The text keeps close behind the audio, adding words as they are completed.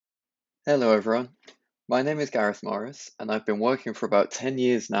Hello everyone, my name is Gareth Morris, and I've been working for about 10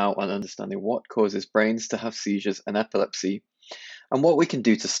 years now on understanding what causes brains to have seizures and epilepsy, and what we can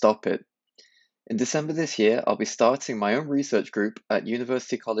do to stop it. In December this year, I'll be starting my own research group at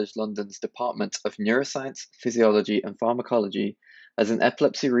University College London's Department of Neuroscience, Physiology and Pharmacology as an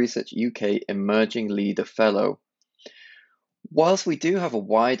Epilepsy Research UK Emerging Leader Fellow. Whilst we do have a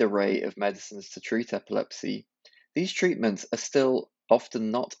wide array of medicines to treat epilepsy, these treatments are still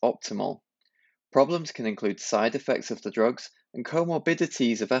often not optimal. Problems can include side effects of the drugs and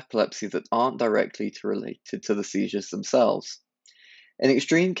comorbidities of epilepsy that aren't directly related to the seizures themselves. In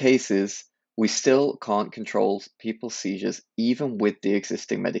extreme cases, we still can't control people's seizures even with the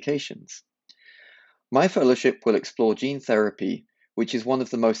existing medications. My fellowship will explore gene therapy, which is one of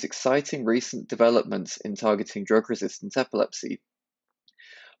the most exciting recent developments in targeting drug-resistant epilepsy.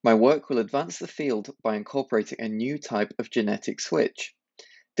 My work will advance the field by incorporating a new type of genetic switch.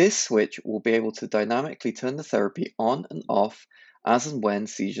 This switch will be able to dynamically turn the therapy on and off as and when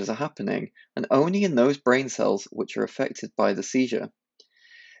seizures are happening, and only in those brain cells which are affected by the seizure.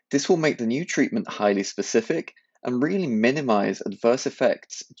 This will make the new treatment highly specific and really minimize adverse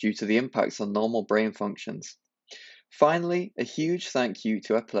effects due to the impacts on normal brain functions. Finally, a huge thank you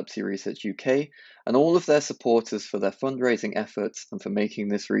to Epilepsy Research UK and all of their supporters for their fundraising efforts and for making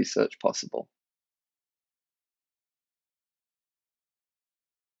this research possible.